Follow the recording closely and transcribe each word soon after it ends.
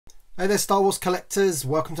Hey there Star Wars collectors,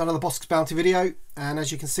 welcome to another Bosk's Bounty video, and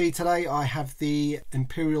as you can see today I have the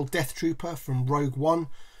Imperial Death Trooper from Rogue One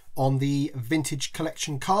on the Vintage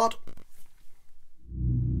Collection card.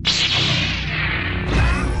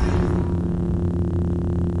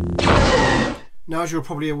 Now, as you're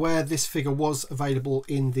probably aware, this figure was available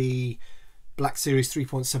in the Black Series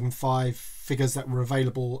 3.75 figures that were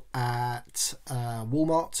available at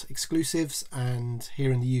Walmart exclusives and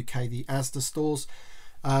here in the UK the Asda stores.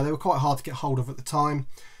 They were quite hard to get hold of at the time.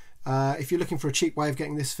 If you're looking for a cheap way of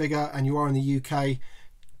getting this figure and you are in the UK,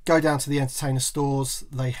 go down to the Entertainer stores.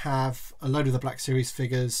 They have a load of the Black Series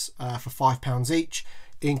figures for £5 each,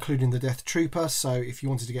 including the Death Trooper. So if you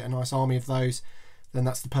wanted to get a nice army of those, then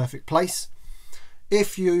that's the perfect place.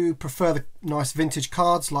 If you prefer the nice vintage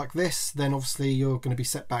cards like this, then obviously you're going to be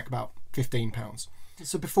set back about £15.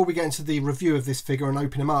 So before we get into the review of this figure and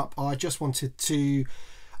open him up, I just wanted to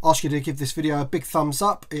ask you to give this video a big thumbs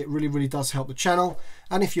up. It really does help the channel,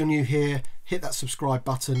 and if you're new here, hit that subscribe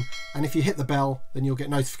button, and if you hit the bell, then you'll get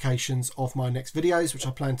notifications of my next videos, which I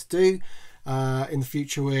plan to do. In the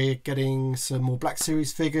future we're getting some more Black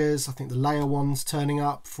Series figures. I think the Leia one's turning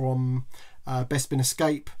up from Best Bin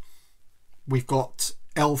Escape. We've got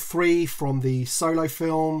L3 from the Solo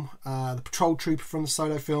film, the Patrol Trooper from the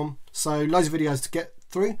Solo film, so loads of videos to get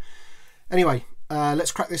through. Anyway,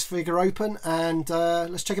 let's crack this figure open and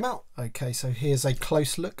let's check him out. Okay, so here's a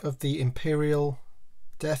close look of the Imperial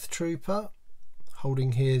Death Trooper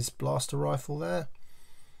holding his blaster rifle there.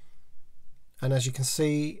 And as you can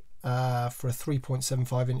see, for a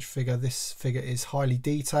 3.75 inch figure, this figure is highly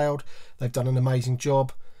detailed. They've done an amazing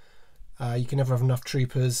job. You can never have enough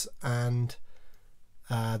troopers, and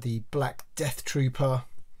the Black Death Trooper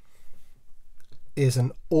is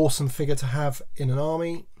an awesome figure to have in an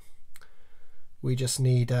army. We just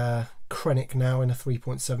need Krennic now in a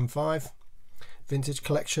 3.75 vintage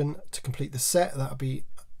collection to complete the set. That would be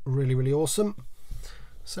really awesome.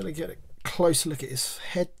 So let's get a closer look at his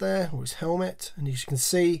head there, or his helmet, and as you can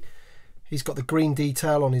see, he's got the green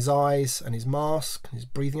detail on his eyes and his mask and his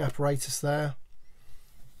breathing apparatus there.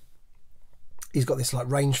 He's got this like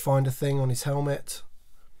rangefinder thing on his helmet.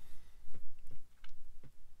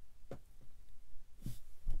 You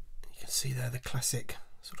can see there the classic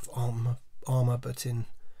sort of armor, but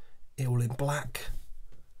all in black.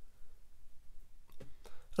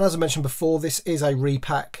 And as I mentioned before, this is a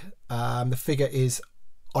repack. The figure is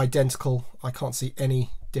identical. I can't see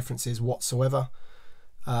any differences whatsoever.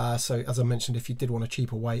 So as I mentioned, if you did want a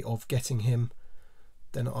cheaper way of getting him,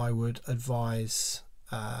 then I would advise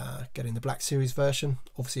getting the Black Series version.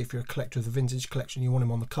 Obviously, if you're a collector of the vintage collection, you want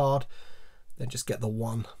him on the card, then just get the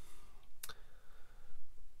one.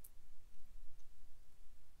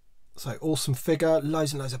 So awesome figure,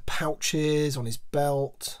 loads and loads of pouches on his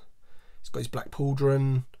belt. He's got his black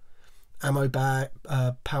pauldron, ammo bag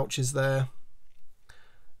pouches there,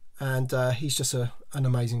 and he's just an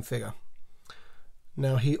amazing figure.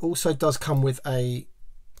 Now he also does come with a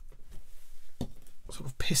sort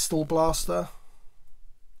of pistol blaster.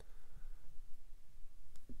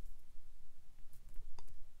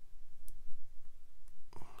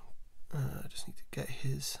 I just need to get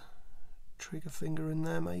his trigger finger in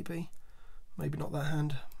there, maybe not that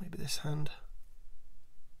hand, maybe this hand.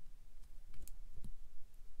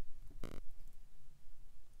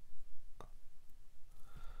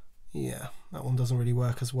 Yeah, that one doesn't really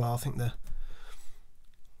work as well. I think the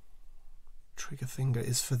trigger finger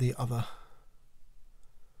is for the other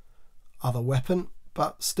weapon,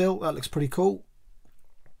 but still that looks pretty cool.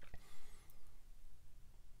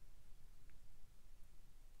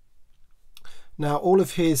 Now all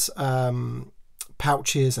of his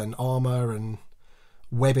pouches and armor and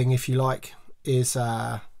webbing, if you like, is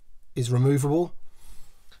removable.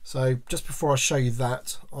 So just before I show you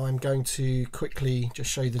that, I'm going to quickly just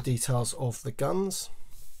show you the details of the guns.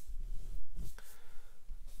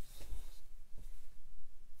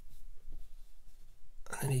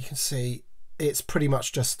 And then you can see it's pretty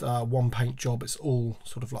much just one paint job. It's all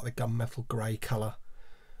sort of like the gunmetal grey colour.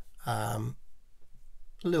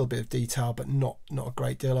 A little bit of detail, but not a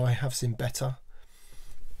great deal. I have seen better.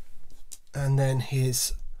 And then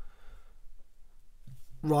his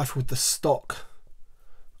rifle with the stock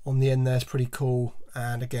on the end there is pretty cool,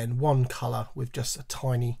 and again one colour with just a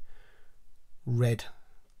tiny red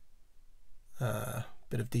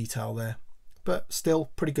bit of detail there, but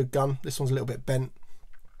still pretty good gun. This one's a little bit bent,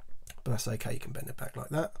 but that's okay, you can bend it back like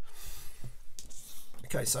that.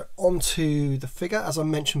 Okay, so onto the figure. As I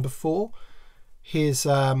mentioned before, his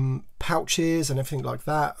pouches and everything like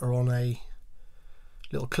that are on a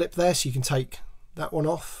little clip there, so you can take that one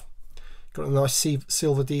off. Got a nice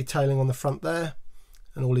silver detailing on the front there,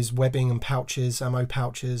 and all his webbing and pouches, ammo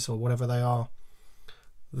pouches or whatever they are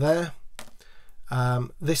there.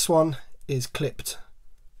 This one is clipped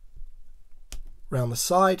round the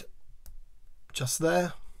side, just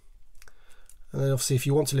there. And then obviously if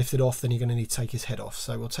you want to lift it off, then you're going to need to take his head off.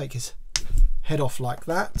 So we'll take his head off like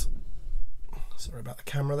that. Sorry about the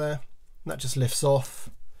camera there. And that just lifts off.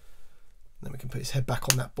 Then we can put his head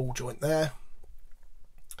back on that ball joint there.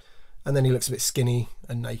 And then he looks a bit skinny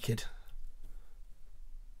and naked.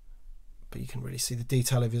 But you can really see the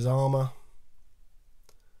detail of his armour.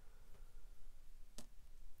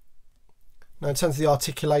 Now in terms of the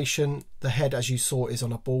articulation, the head, as you saw, is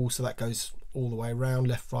on a ball, so that goes all the way around,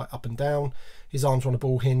 left, right, up and down. His arms are on a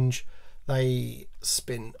ball hinge. They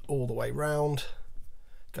spin all the way round,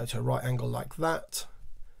 go to a right angle like that.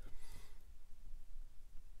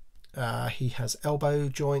 He has elbow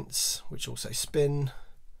joints which also spin,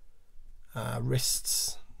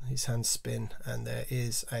 wrists, his hands spin, and there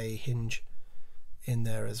is a hinge in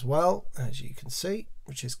there as well, as you can see,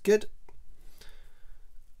 which is good.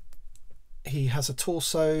 He has a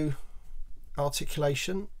torso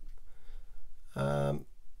articulation, not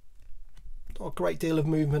a great deal of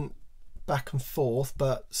movement back and forth,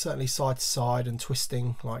 but certainly side to side and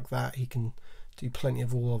twisting like that. He can do plenty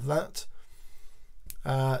of all of that.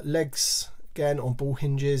 Legs again on ball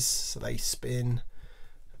hinges, so they spin,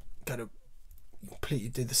 go to completely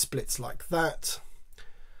do the splits like that.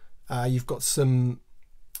 You've got some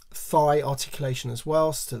thigh articulation as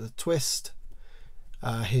well, so the twist.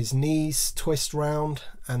 His knees twist round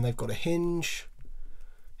and they've got a hinge.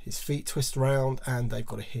 His feet twist round and they've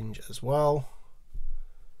got a hinge as well.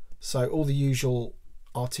 So all the usual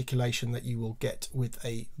articulation that you will get with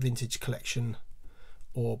a vintage collection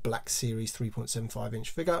or Black Series 3.75 inch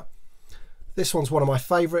figure. This one's one of my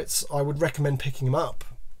favourites. I would recommend picking him up.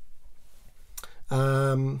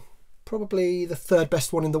 Probably the third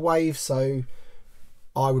best one in the wave, so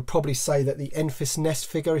I would probably say that the Enfys Nest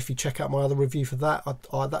figure, if you check out my other review for that,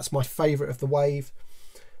 that's my favourite of the wave.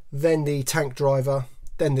 Then the Tank Driver,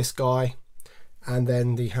 then this guy, and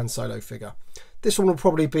then the Han Solo figure. This one will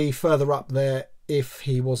probably be further up there if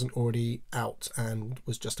he wasn't already out and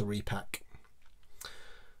was just a repack.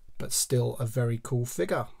 But still a very cool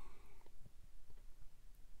figure.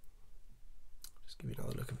 Just give you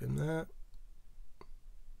another look of him there.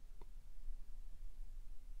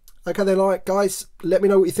 Okay then, guys, let me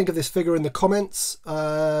know what you think of this figure in the comments.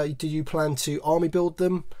 Do you plan to army build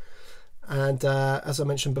them? And as I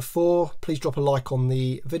mentioned before, please drop a like on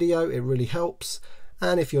the video, it really helps.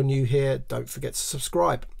 And if you're new here, don't forget to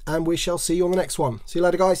subscribe. And we shall see you on the next one. See you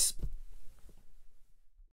later, guys.